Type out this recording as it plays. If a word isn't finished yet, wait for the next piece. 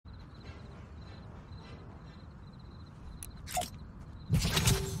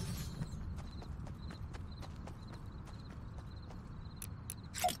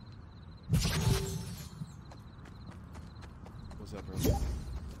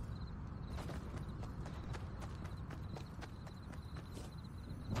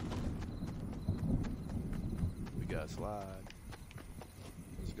Yeah, slide.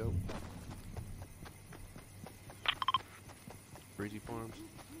 Let's go. Breezy Farms.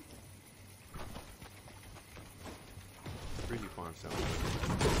 Breezy Farms sounds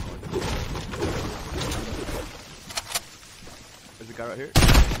good. There's a guy right here.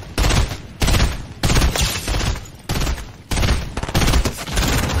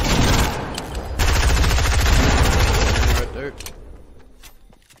 Right there.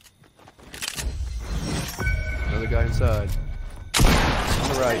 Another guy inside. On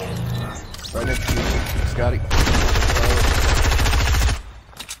the right. Right next to you. Scotty.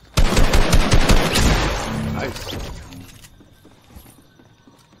 Nice.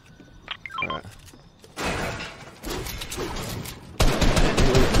 Alright.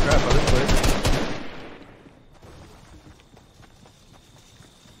 Crap on this place.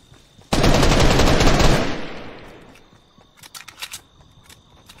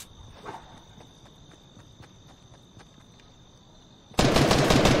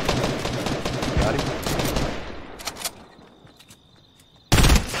 Got him.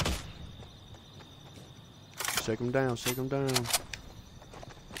 Shake him down, shake him down.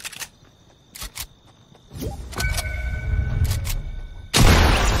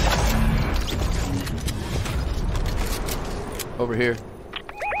 Over here.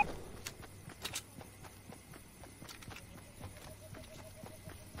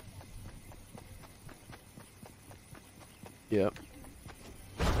 Yep.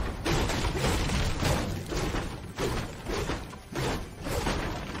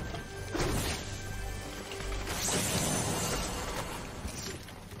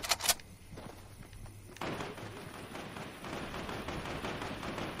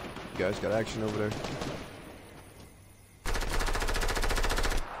 You guys got action over there.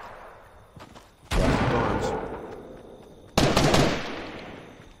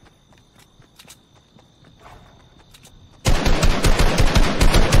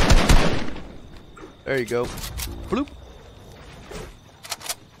 There you go. Bloop.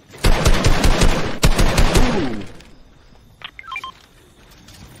 Ooh.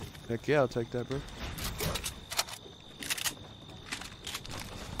 Heck yeah, I'll take that, bro.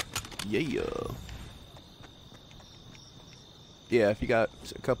 Yeah. Yeah, if you got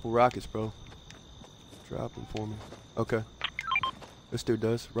a couple rockets, bro, drop them for me. Okay. This dude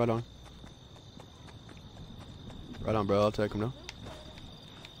does. Right on. Right on, bro. I'll take him now.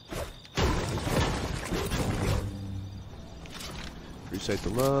 Appreciate the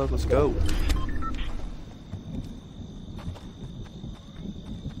love. Let's go.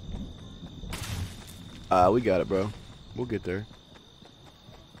 We got it, bro. We'll get there.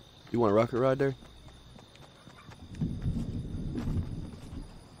 You want a rocket ride there?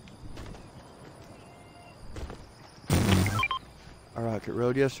 I rocket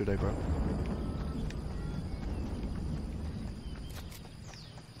rode yesterday, bro.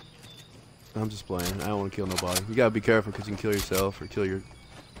 I'm just playing. I don't want to kill nobody. You gotta be careful because you can kill yourself or kill your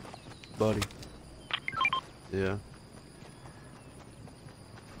buddy. Yeah.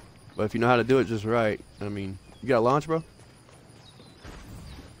 But if you know how to do it just right, I mean, you got a launch, bro?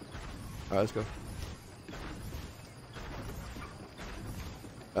 Alright, let's go.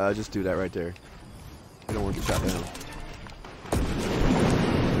 Just do that right there. You don't want to get shot down.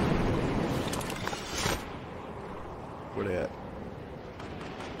 Where they at?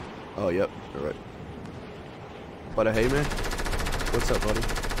 Oh, yep. Alright. But hey, man. What's up, buddy?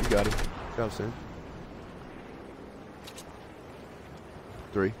 You got it. Job, Sam.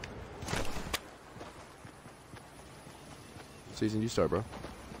 3. Season, you start, bro.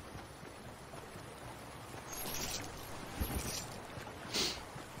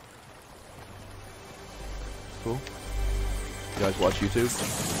 Cool. You guys watch YouTube?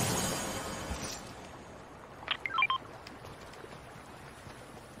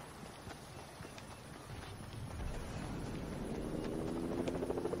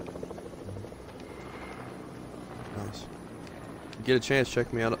 Nice. Get a chance,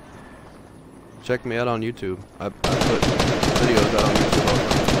 check me out. Check me out on YouTube. I put videos out on YouTube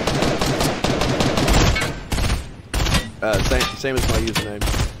all the time. Same as my username,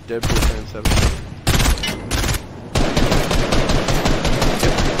 DEADPOOLFAN77.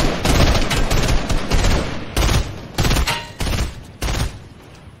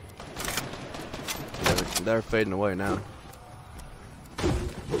 They're fading away now.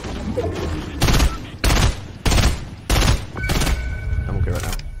 I'm okay right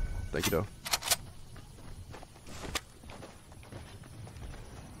now. Thank you, though.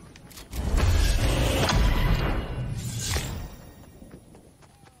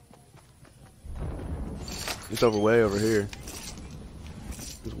 It's way over here.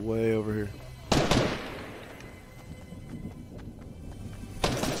 It's way over here.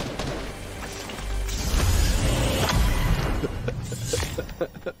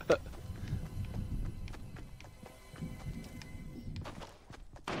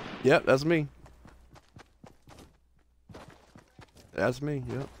 Yep, that's me. That's me,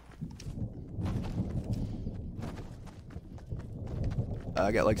 yep.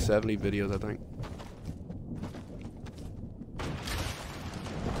 I got like 70 videos, I think.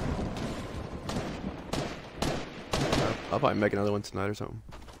 I'll probably make another one tonight or something.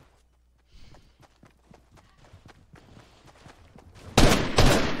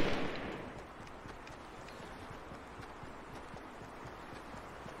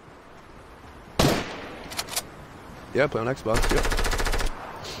 Yeah, play on Xbox, yep.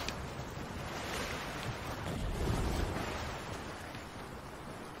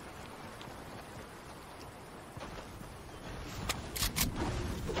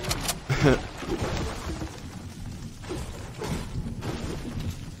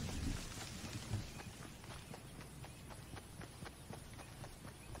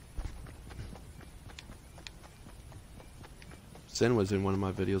 Cin was in one of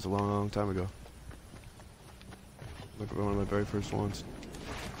my videos a long time ago. Like one of my very first ones.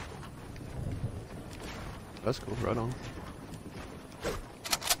 That's cool, right on.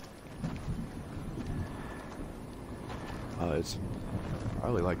 It's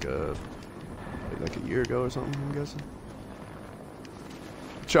probably like a year ago or something, I'm guessing.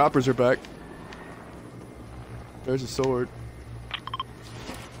 Choppers are back. There's a sword.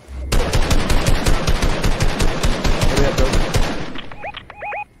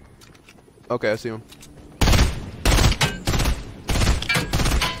 Okay, I see him.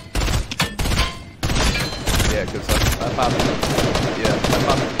 Yeah, because I popped him. Yeah, I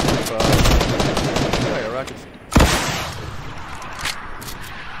popped him. I got rockets.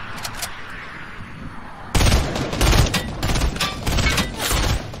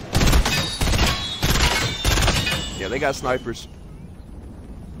 Yeah, they got snipers.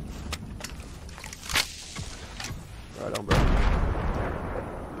 Right on, bro.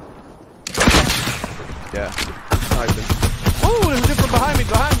 Yeah, sniping. Oh, there's a different behind me,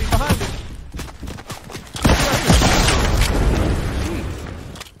 behind me.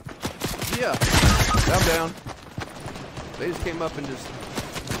 Yeah, I'm down. They just came up and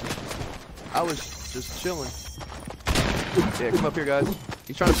I was just chilling. Yeah, come up here, guys.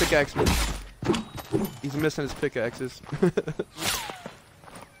 He's trying to pickaxe me. He's missing his pickaxes.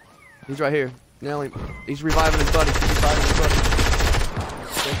 He's right here. Nail him. He's reviving his buddy. Thanks for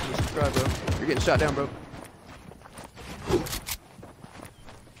the subscribe, bro. You're getting shot down, bro.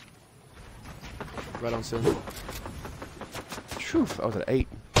 Right on, Cin. Phew, I was at 8.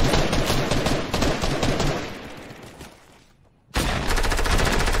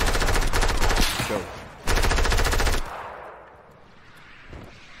 Let's go.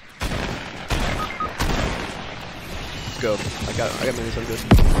 Let's go. I got minis, I'm good.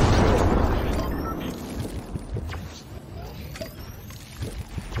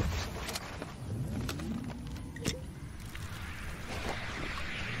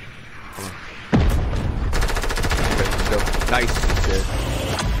 Nice. Good.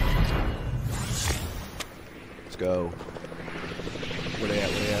 Let's go. Where they at?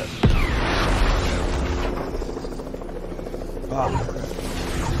 Ah.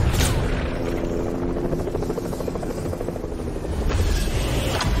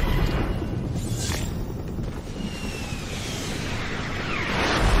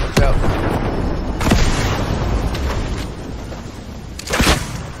 Watch out.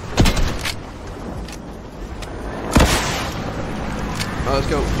 Oh, let's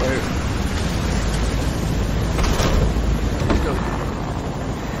go. Right here. Let's go.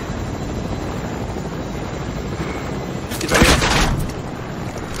 Get right here.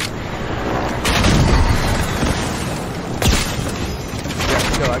 Yeah,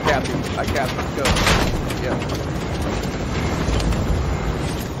 let's go. I capped him. Let's go. Yeah.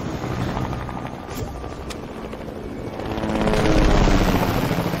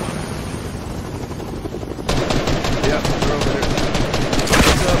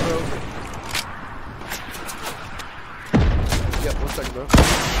 Bro. The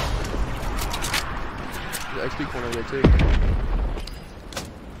XP corner over there too.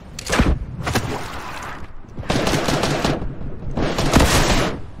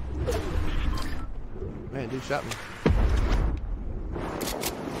 Man, dude shot me.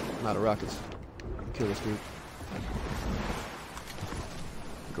 I'm out of rockets. Kill this dude.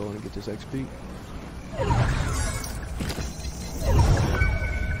 Go in and get this XP.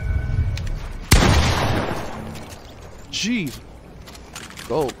 Jeez.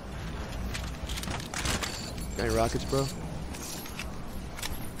 Gold. Got any rockets, bro?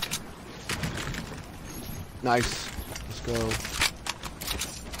 Nice. Let's go.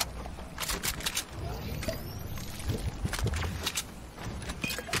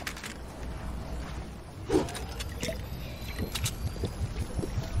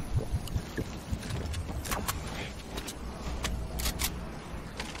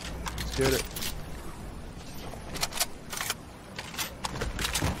 Get it.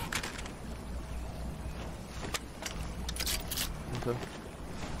 Okay.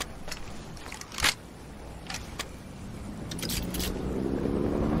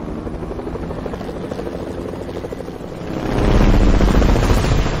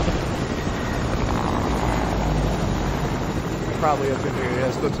 Probably up in here. Yeah,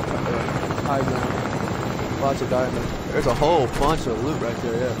 let's go to high ground. Lots of diamonds. There's a whole bunch of loot right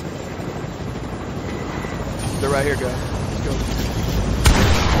there. Yeah. They're right here, guys. Let's go.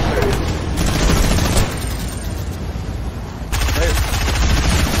 There he is. There.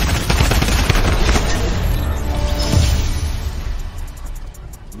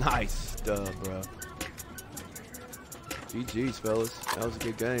 Nice stuff, bro. GG's, fellas. That was a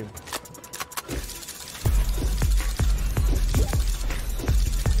good game.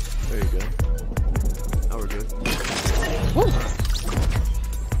 There you go. Now we're good. Woo!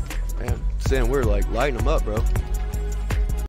 Man, Cin, we're like lighting them up, bro.